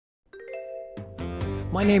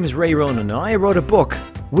My name is Ray Ronan and I wrote a book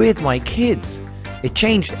with my kids. It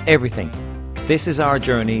changed everything. This is our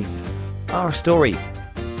journey, our story.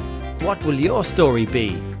 What will your story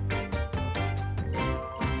be?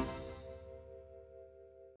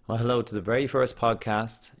 Well, hello to the very first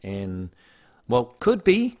podcast in what could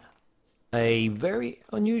be a very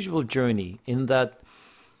unusual journey, in that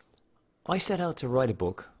I set out to write a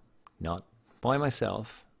book, not by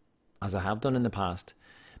myself, as I have done in the past,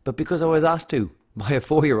 but because I was asked to by a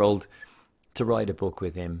 4-year-old to write a book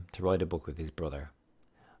with him, to write a book with his brother.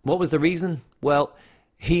 What was the reason? Well,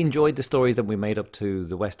 he enjoyed the stories that we made up to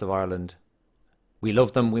the west of Ireland. We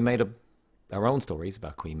loved them. We made up our own stories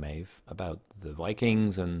about Queen Maeve, about the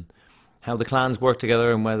Vikings and how the clans worked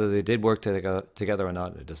together, and whether they did work together or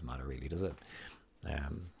not. It doesn't matter really, does it?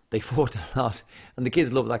 They fought a lot, and the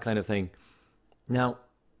kids love that kind of thing. Now,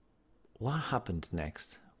 what happened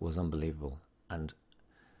next was unbelievable, and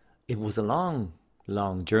it was a long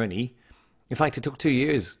journey. In fact, it took 2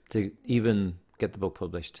 years to even get the book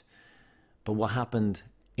published. But what happened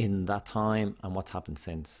in that time and what's happened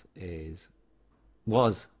since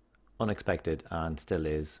was unexpected and still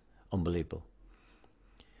is unbelievable.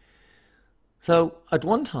 So at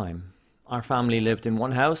one time, our family lived in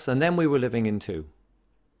one house, and then we were living in two.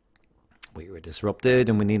 We were disrupted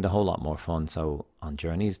and we needed a whole lot more fun. So on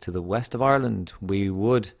journeys to the west of Ireland, we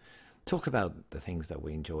would talk about the things that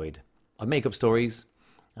we enjoyed. I'd make up stories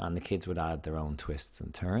and the kids would add their own twists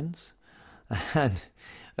and turns. And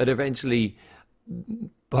it eventually,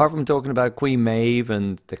 apart from talking about Queen Maeve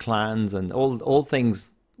and the clans and all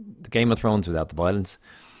things, the Game of Thrones without the violence,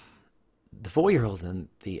 the 4-year-old and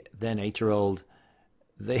the then 8-year-old,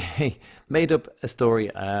 they made up a story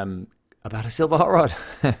about a silver hot rod,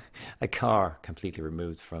 a car completely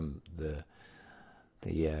removed from the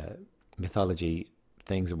mythology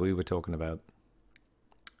things that we were talking about.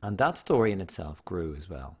 And that story in itself grew as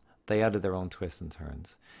well. They added their own twists and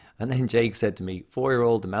turns. And then Jake said to me,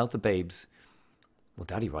 4-year-old, the mouth of babes, well,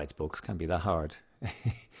 Daddy writes books, can't be that hard.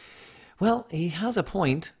 Well, he has a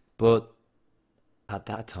point, but at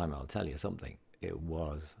that time, I'll tell you something, it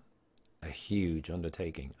was a huge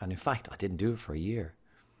undertaking. And in fact, I didn't do it for a year.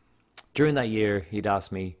 During that year, he'd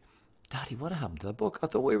asked me, Daddy, what happened to the book? I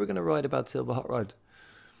thought we were going to write about Silver Hot Rod.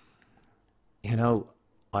 You know,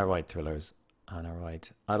 I write thrillers and I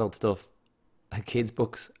write adult stuff. Kids'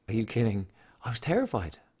 books, are you kidding? I was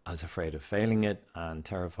terrified. I was afraid of failing it and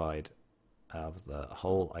terrified of the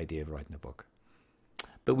whole idea of writing a book.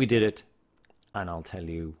 But we did it, and I'll tell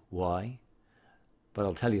you why. But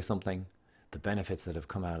I'll tell you something, the benefits that have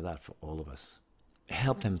come out of that for all of us. It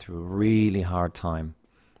helped them through a really hard time.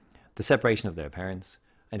 The separation of their parents.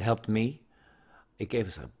 It helped me. It gave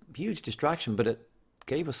us a huge distraction, but it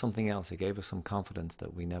gave us something else. It gave us some confidence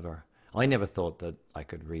that I never thought that I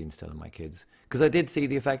could reinstill in my kids, because I did see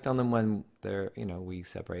the effect on them when we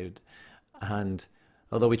separated. And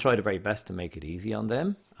although we tried our very best to make it easy on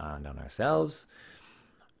them and on ourselves,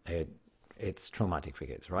 it's traumatic for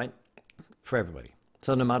kids, right? For everybody.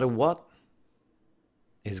 So no matter what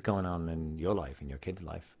is going on in your life, in your kid's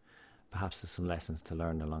life, perhaps there's some lessons to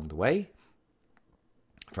learn along the way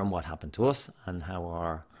from what happened to us and how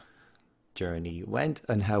our journey went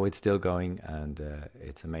and how it's still going, and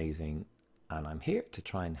it's amazing. And I'm here to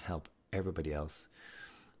try and help everybody else,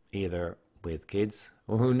 either with kids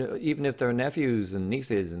or even if they're nephews and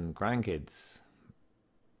nieces and grandkids.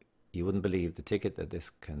 You wouldn't believe the ticket that this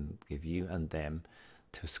can give you and them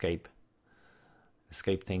to escape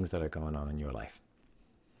things that are going on in your life.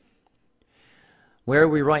 Where are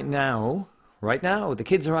we right now? Right now, the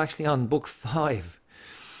kids are actually on book 5.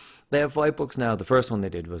 They have 5 books now. The first one they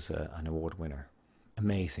did was an award winner.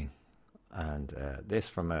 Amazing. And this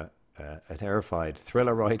from a terrified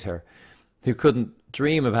thriller writer who couldn't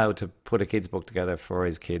dream of how to put a kid's book together for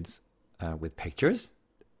his kids with pictures.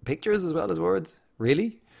 Pictures as well as words.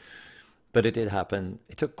 Really? But it did happen.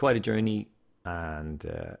 It took quite a journey.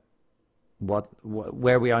 And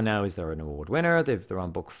where we are now is they're an award winner. They're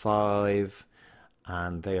on book 5.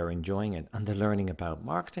 And they are enjoying it. And they're learning about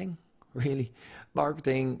marketing. Really.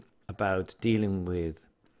 Marketing, about dealing with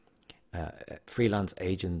freelance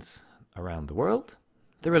agents around the world.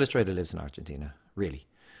 Their illustrator lives in Argentina, really.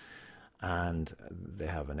 And they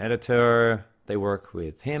have an editor. They work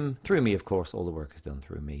with him. Through me, of course, all the work is done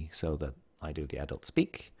through me so that I do the adult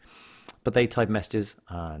speak. But they type messages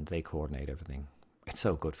and they coordinate everything. It's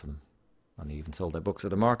so good for them. And they even sold their books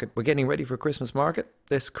at the market. We're getting ready for Christmas market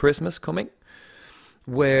this Christmas coming,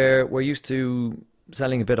 where we're used to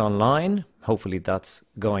selling a bit online. Hopefully that's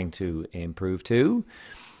going to improve too.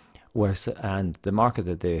 And the market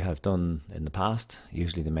that they have done in the past,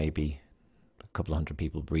 usually there may be couple of hundred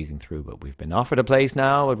people breezing through, but we've been offered a place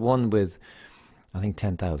now at one with, I think,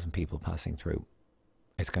 10,000 people passing through.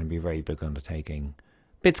 It's going to be a very big undertaking.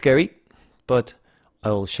 Bit scary, but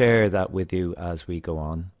I'll share that with you as we go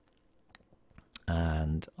on.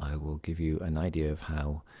 And I will give you an idea of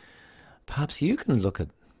how perhaps you can look at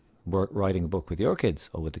writing a book with your kids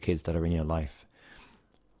or with the kids that are in your life.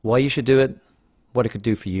 Why you should do it, what it could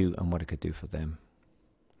do for you, and what it could do for them.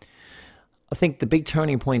 I think the big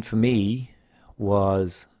turning point for me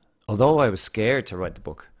was, although I was scared to write the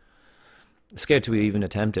book, scared to even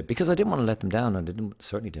attempt it, because I didn't want to let them down, and I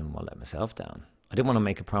certainly didn't want to let myself down. I didn't want to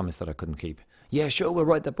make a promise that I couldn't keep. Yeah, sure, we'll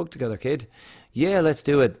write that book together, kid. Yeah, let's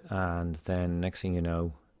do it. And then next thing you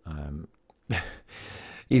know,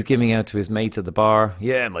 he's giving out to his mates at the bar.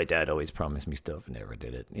 Yeah, my dad always promised me stuff and never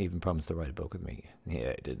did it. He even promised to write a book with me. Yeah,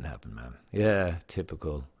 it didn't happen, man. Yeah,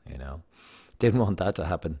 typical, Didn't want that to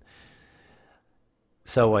happen.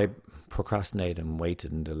 So I procrastinated and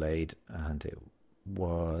waited and delayed. And it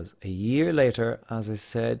was a year later, as I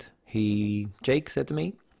said, Jake said to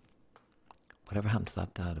me, whatever happened to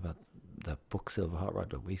that, Dad, about that book, Silver Hot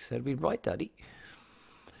Rod? We said we'd write, Daddy.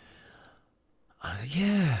 I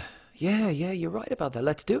said, yeah, you're right about that.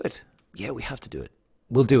 Let's do it. Yeah, we have to do it.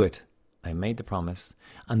 We'll do it. I made the promise.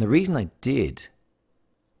 And the reason I did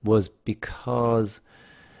was because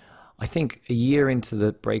I think a year into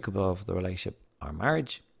the breakup of the relationship, our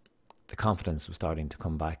marriage, the confidence was starting to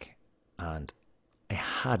come back. And I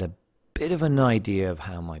had a bit of an idea of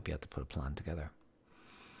how I might be able to put a plan together.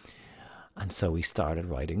 And so we started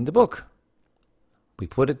writing the book. We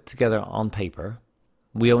put it together on paper.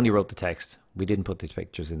 We only wrote the text. We didn't put the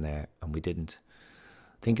pictures in there, and we didn't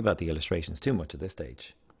think about the illustrations too much at this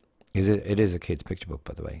stage. It is a kid's picture book,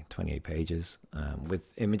 by the way, 28 pages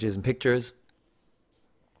with images and pictures.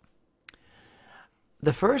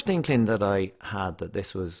 The first inkling that I had that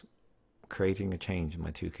this was creating a change in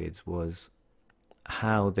my two kids was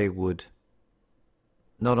how they would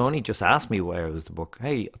not only just ask me where was the book.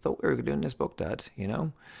 Hey, I thought we were doing this book, Dad,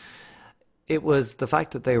 It was the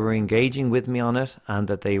fact that they were engaging with me on it and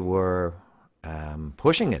that they were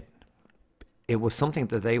pushing it. It was something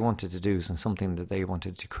that they wanted to do and something that they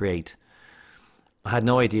wanted to create. I had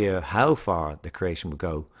no idea how far the creation would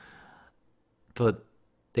go, but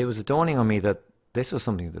it was dawning on me that this was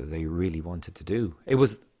something that they really wanted to do. It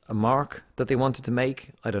was a mark that they wanted to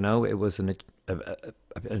make. I don't know. It was an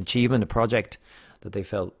achievement, a project that they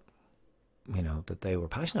felt, that they were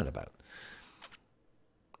passionate about.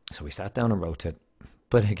 So we sat down and wrote it.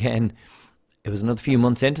 But again, it was another few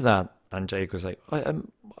months into that, and Jake was like,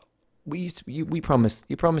 you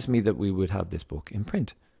promised me that we would have this book in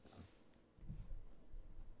print.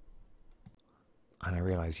 And I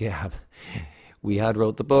realized, we had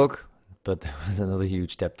wrote the book, but there was another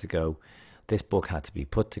huge step to go. This book had to be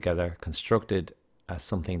put together, constructed as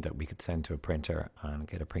something that we could send to a printer and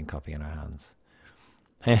get a print copy in our hands.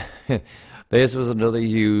 This was another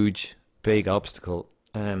huge, big obstacle.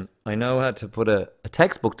 I know how to put a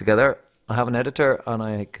textbook together. I have an editor and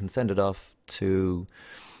I can send it off to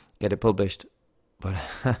get it published. But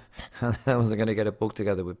I wasn't going to get a book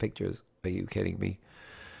together with pictures. Are you kidding me?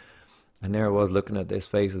 And there I was looking at this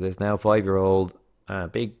face of this now 5-year-old,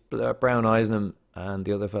 big brown eyes in him, and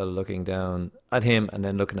the other fella looking down at him and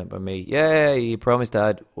then looking up at me. Yeah, you promised,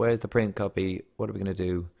 Dad. Where's the print copy? What are we going to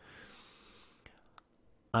do?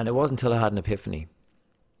 And it wasn't until I had an epiphany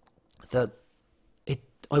that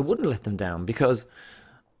I wouldn't let them down, because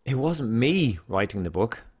it wasn't me writing the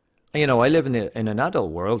book. I live in an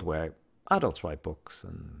adult world where adults write books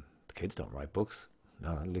and the kids don't write books.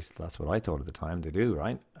 At least that's what I thought at the time. They do,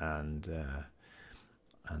 right? And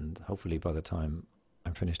hopefully by the time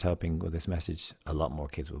I'm finished helping with this message, a lot more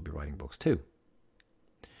kids will be writing books too.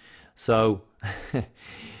 So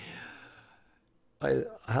I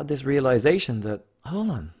had this realization that, hold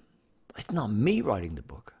on, it's not me writing the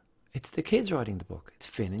book. It's the kids writing the book. It's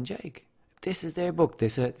Finn and Jake. This is their book.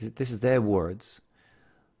 This is their words.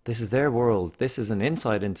 This is their world. This is an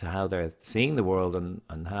insight into how they're seeing the world and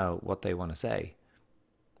what they want to say.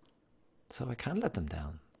 So I can't let them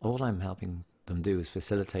down. All I'm helping them do is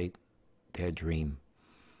facilitate their dream.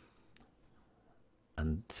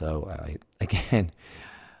 And so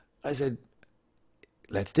I said,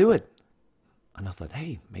 let's do it. And I thought,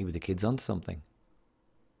 hey, maybe the kid's onto something.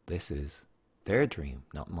 This is their dream,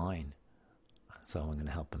 not mine. So I'm going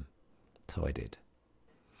to help them. So I did.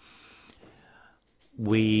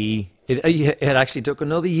 It actually took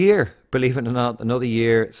another year, believe it or not, another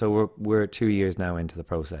year. So we're 2 years now into the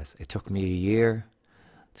process. It took me a year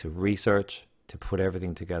to research, to put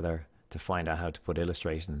everything together, to find out how to put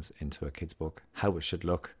illustrations into a kid's book, how it should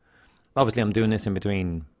look. Obviously, I'm doing this in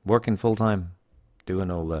between working full time doing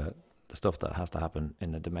all the stuff that has to happen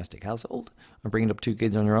in a domestic household and bringing up 2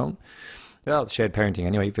 kids on your own. Well, shared parenting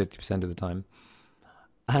anyway, 50% of the time.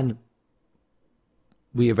 And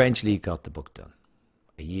we eventually got the book done.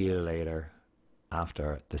 A year later,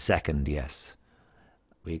 after the second yes,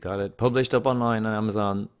 we got it published up online on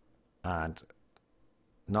Amazon, and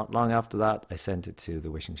not long after that, I sent it to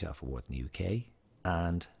the Wishing Shelf Award in the UK,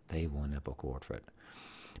 and they won a book award for it.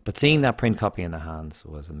 But seeing that print copy in their hands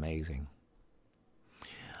was amazing.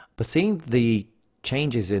 But seeing the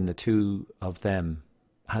changes in the two of them,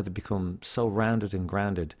 how they become so rounded and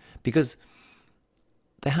grounded, because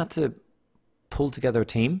they had to pull together a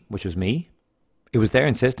team, which was me. It was their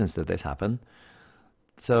insistence that this happen.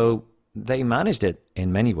 So they managed it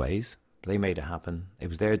in many ways. They made it happen. It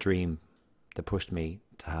was their dream that pushed me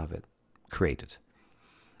to have it created.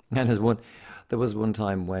 And there was one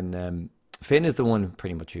time when Finn is the one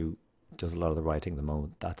pretty much who does a lot of the writing at the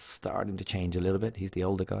moment. That's starting to change a little bit. He's the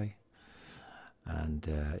older guy. And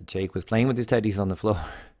Jake was playing with his teddies on the floor.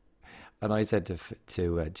 And I said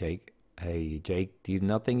to Jake, "Hey, Jake, do you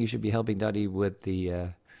not think you should be helping Daddy with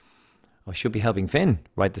or should be helping Finn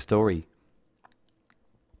write the story?"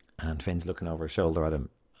 And Finn's looking over his shoulder at him.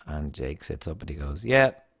 And Jake sits up and he goes,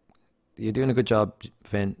 "Yeah, you're doing a good job,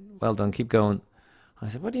 Finn. Well done, keep going." I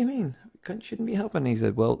said, "What do you mean? Shouldn't be helping?" He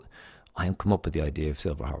said, "Well, I come up with the idea of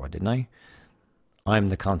Silver Hot Rod, didn't I? I'm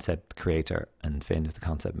the concept creator and Finn is the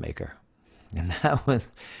concept maker." And that was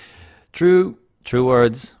true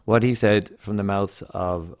words, what he said from the mouth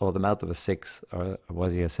of a 6, or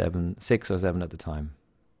was he a 7? 6 or 7 at the time.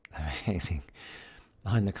 Amazing.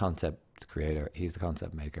 I'm the concept creator, he's the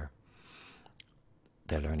concept maker.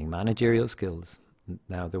 They're learning managerial skills.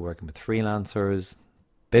 Now they're working with freelancers,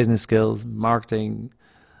 business skills, marketing.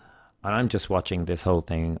 And I'm just watching this whole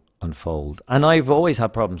thing unfold. And I've always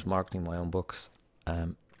had problems marketing my own books.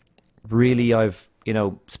 Really, I've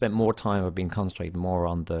spent more time. I've been concentrating more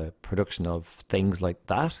on the production of things like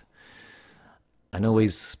that, and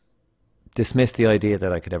always dismissed the idea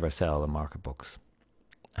that I could ever sell and market books.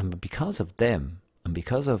 And because of them, and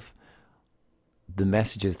because of the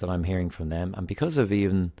messages that I'm hearing from them, and because of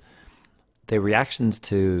even their reactions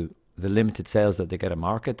to the limited sales that they get at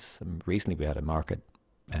markets. And recently we had a market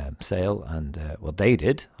sale, and what they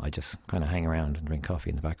did, I just kind of hang around and drink coffee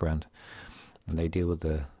in the background, and they deal with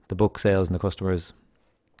the book sales and the customers.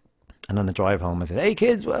 And on the drive home I said, "Hey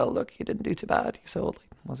kids, well look, you didn't do too bad. You sold,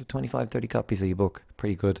 25, 30 copies of your book.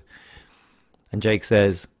 Pretty good." And Jake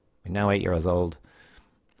says, "We're now 8 years old.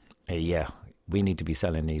 Hey, yeah, we need to be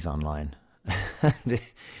selling these online." And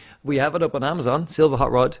we have it up on Amazon. Silver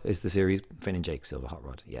Hot Rod is the series. Finn and Jake Silver Hot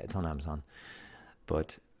Rod. Yeah, it's on Amazon.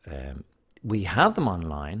 But we have them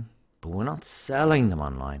online, but we're not selling them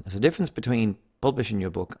online. There's a difference between publishing your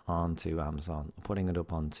book onto Amazon, putting it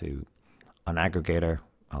up onto an aggregator.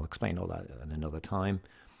 I'll explain all that at another time.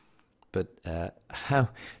 But how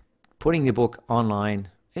putting the book online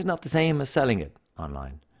is not the same as selling it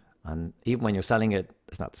online. And even when you're selling it,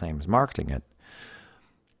 it's not the same as marketing it.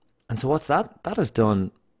 And so what's that? That is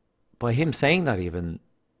done by him saying that, even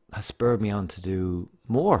has spurred me on to do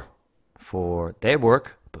more for their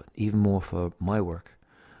work, but even more for my work.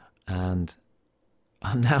 And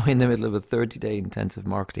I'm now in the middle of a 30-day intensive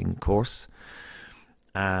marketing course.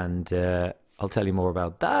 And I'll tell you more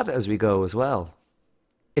about that as we go as well.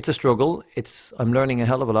 It's a struggle. I'm learning a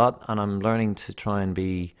hell of a lot, and I'm learning to try and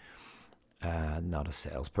be not a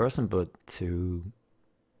salesperson, but to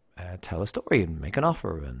tell a story and make an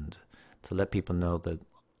offer, and to let people know that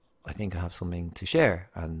I think I have something to share,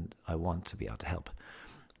 and I want to be able to help.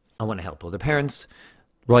 I want to help other parents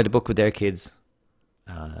write a book with their kids,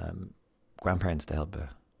 grandparents to help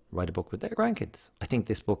write a book with their grandkids. I think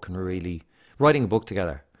this book can really, writing a book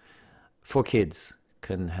together for kids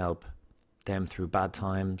can help them through bad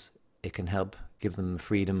times. It can help give them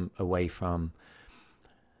freedom away from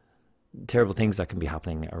terrible things that can be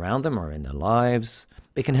happening around them or in their lives.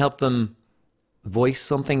 It can help them voice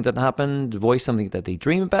something that happened, voice something that they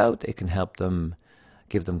dream about. It can help them,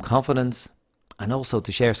 give them confidence, and also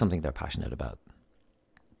to share something they're passionate about.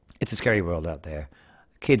 It's a scary world out there.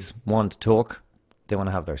 Kids want to talk. They want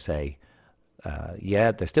to have their say.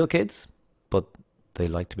 Yeah, they're still kids, but they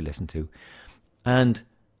like to be listened to. And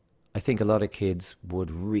I think a lot of kids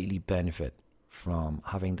would really benefit from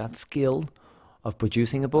having that skill of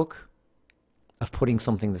producing a book, of putting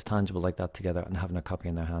something that's tangible like that together and having a copy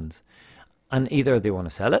in their hands. And either they want to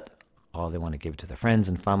sell it or they want to give it to their friends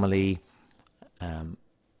and family.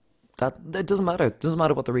 That it doesn't matter. It doesn't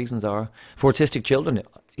matter what the reasons are. For autistic children,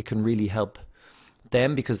 it can really help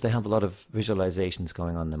them because they have a lot of visualizations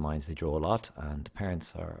going on in their minds. They draw a lot, and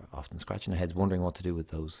parents are often scratching their heads wondering what to do with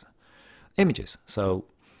images. So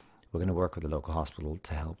we're going to work with a local hospital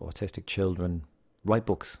to help autistic children write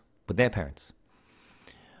books with their parents.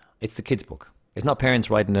 It's the kids' book. It's not parents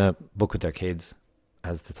writing a book with their kids,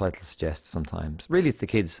 as the title suggests sometimes. Really, it's the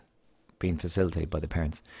kids being facilitated by the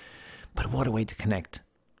parents. But what a way to connect.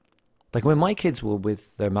 Like when my kids were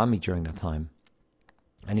with their mommy during that time,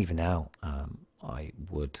 and even now, I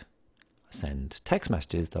would send text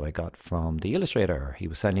messages that I got from the illustrator. He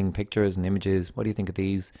was sending pictures and images. What do you think of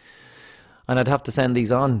these? And I'd have to send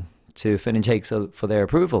these on to Finn and Jake for their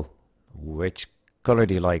approval. Which colour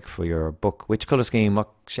do you like for your book? Which colour scheme? What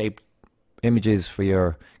shape images for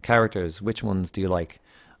your characters? Which ones do you like?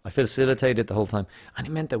 I facilitated the whole time. And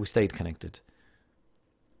it meant that we stayed connected.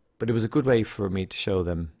 But it was a good way for me to show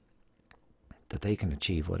them that they can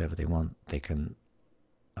achieve whatever they want. They can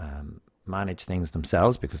manage things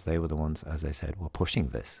themselves because they were the ones, as I said, were pushing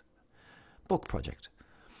this book project.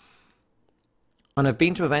 And I've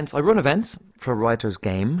been to events. I run events for Writers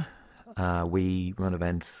Game. We run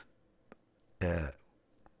events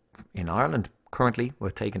in Ireland. Currently,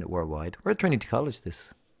 we're taking it worldwide. We're at Trinity College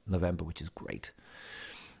this November, which is great.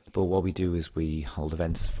 But what we do is we hold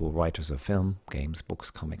events for writers of film, games,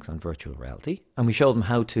 books, comics, and virtual reality. And we show them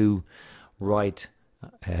how to write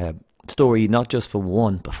story not just for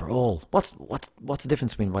one, but for all. What's the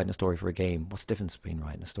difference between writing a story for a game? What's the difference between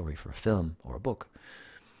writing a story for a film or a book?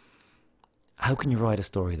 How can you write a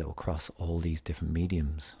story that will cross all these different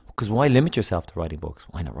mediums? Because why limit yourself to writing books?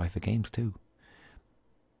 Why not write for games too?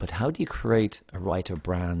 But how do you create a writer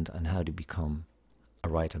brand, and how do you become a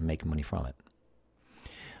writer and make money from it?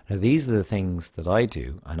 Now, these are the things that I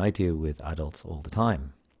do, and I deal with adults all the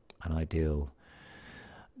time. And I deal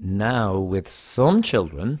now with some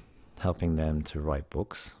children, helping them to write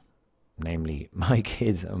books, namely my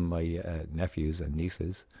kids and my nephews and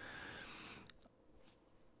nieces.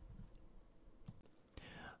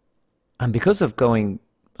 And because of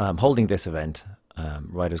holding this event,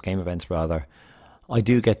 Writers Game events rather, I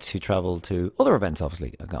do get to travel to other events,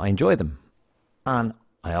 obviously. I enjoy them. And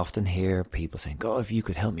I often hear people saying, "God, if you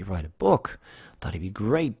could help me write a book, that'd be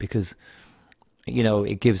great," because,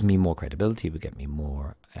 it gives me more credibility, it would get me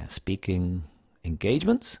more speaking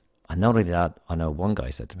engagements. And not only that, I know one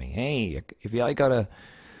guy said to me, "Hey, I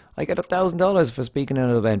get $1,000 for speaking at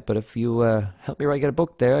an event, but if you help me write a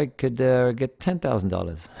book there, I could get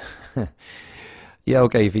 $10,000. Yeah,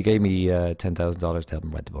 okay, if he gave me $10,000 to help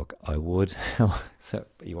him write the book, I would. So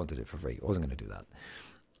he wanted it for free. I wasn't going to do that,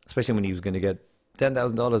 especially when he was going to get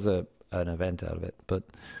 $10,000 an event out of it. But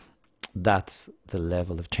that's the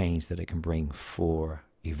level of change that it can bring for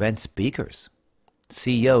event speakers.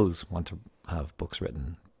 CEOs want to have books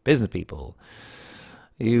written. Business people.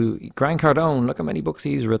 Grant Cardone, look how many books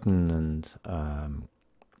he's written, and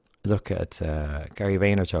look at Gary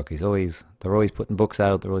Vaynerchuk. They're always putting books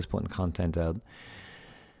out. They're always putting content out.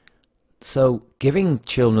 So giving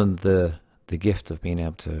children the gift of being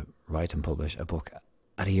able to write and publish a book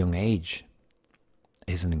at a young age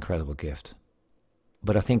is an incredible gift.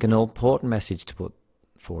 But I think an important message to put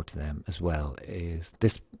forward to them as well is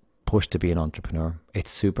this push to be an entrepreneur.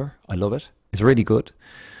 It's super. I love it. It's really good.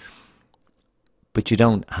 But you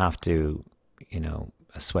don't have to,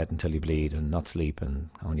 sweat until you bleed and not sleep and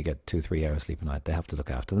only get 2-3 hours sleep a night. They have to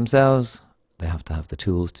look after themselves. They have to have the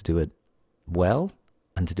tools to do it well,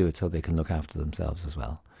 and to do it so they can look after themselves as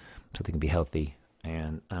well. So they can be healthy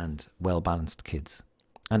and well-balanced kids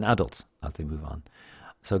and adults as they move on.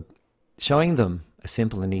 So showing them a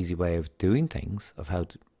simple and easy way of doing things, of how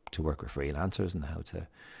to work with freelancers and how to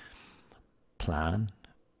plan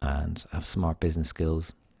and have smart business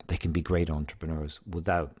skills, they can be great entrepreneurs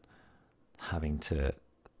without having to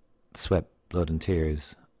sweat blood and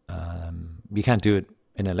tears. You can't do it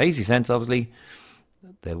in a lazy sense, obviously.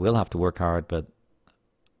 They will have to work hard, but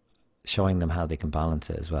showing them how they can balance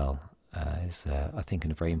it as well is, I think,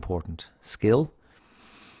 a very important skill.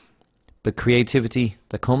 But creativity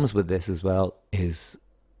that comes with this as well is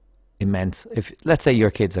immense. If, let's say,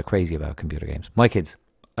 your kids are crazy about computer games. My kids,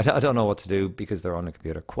 I don't know what to do because they're on a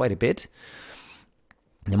computer quite a bit.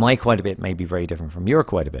 Now, my quite a bit may be very different from your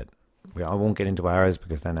quite a bit. I won't get into ours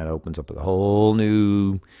because then it opens up a whole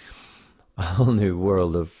new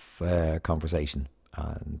world of conversation.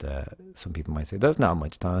 And some people might say that's not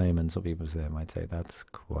much time, and some people might say that's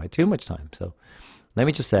quite too much time. So let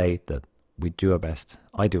me just say that we do our best.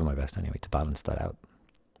 I do my best anyway to balance that out.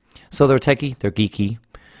 So they're techie, they're geeky.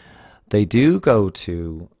 They do go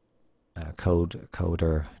to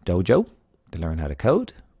Coder Dojo. They learn how to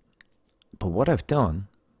code. But what I've done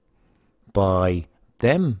by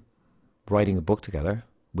them writing a book together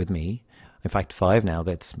with me, in fact 5 now,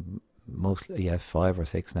 that's mostly 5 or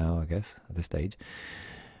 6 now, I guess, at this stage,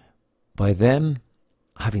 by them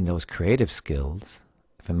having those creative skills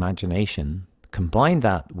of imagination, combine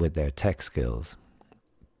that with their tech skills,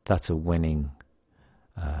 that's a winning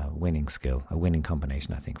skill, a winning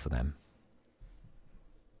combination, I think, for them.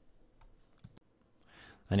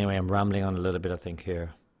 Anyway, I'm rambling on a little bit, I think,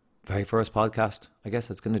 here. Very first podcast. I guess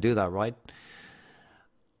it's going to do that, right?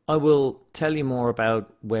 I will tell you more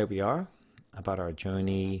about where we are, about our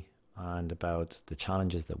journey, and about the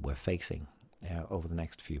challenges that we're facing over the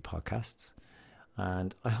next few podcasts.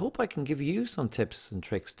 And I hope I can give you some tips and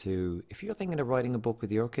tricks to, if you're thinking of writing a book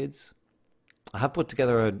with your kids. I have put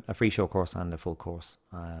together a free show course and a full course.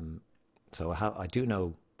 So I do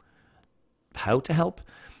know how to help,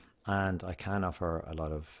 and I can offer a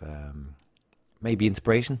lot of maybe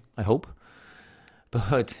inspiration, I hope.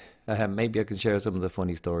 But maybe I can share some of the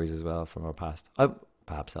funny stories as well from our past.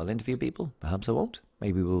 Perhaps I'll interview people. Perhaps I won't.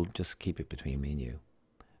 Maybe we'll just keep it between me and you.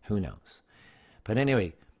 Who knows? But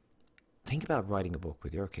anyway, think about writing a book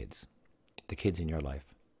with your kids, the kids in your life.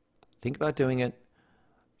 Think about doing it.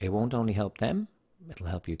 It won't only help them, it'll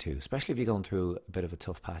help you too, especially if you're going through a bit of a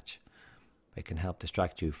tough patch. It can help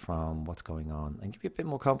distract you from what's going on and give you a bit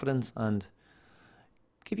more confidence and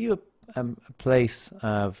give you a place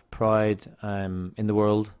of pride in the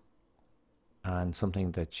world, and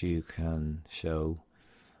something that you can show.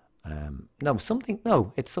 It's something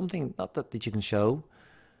not that you can show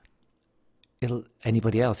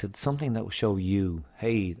anybody else. It's something that will show you,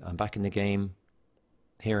 hey, I'm back in the game.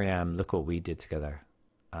 Here I am. Look what we did together.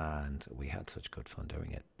 And we had such good fun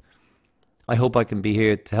doing it. I hope I can be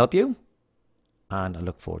here to help you. And I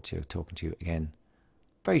look forward to talking to you again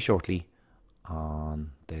very shortly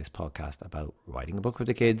on this podcast about writing a book with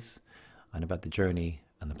the kids and about the journey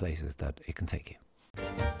and the places that it can take you.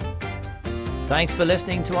 Thanks for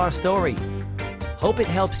listening to our story. Hope it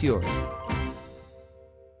helps yours.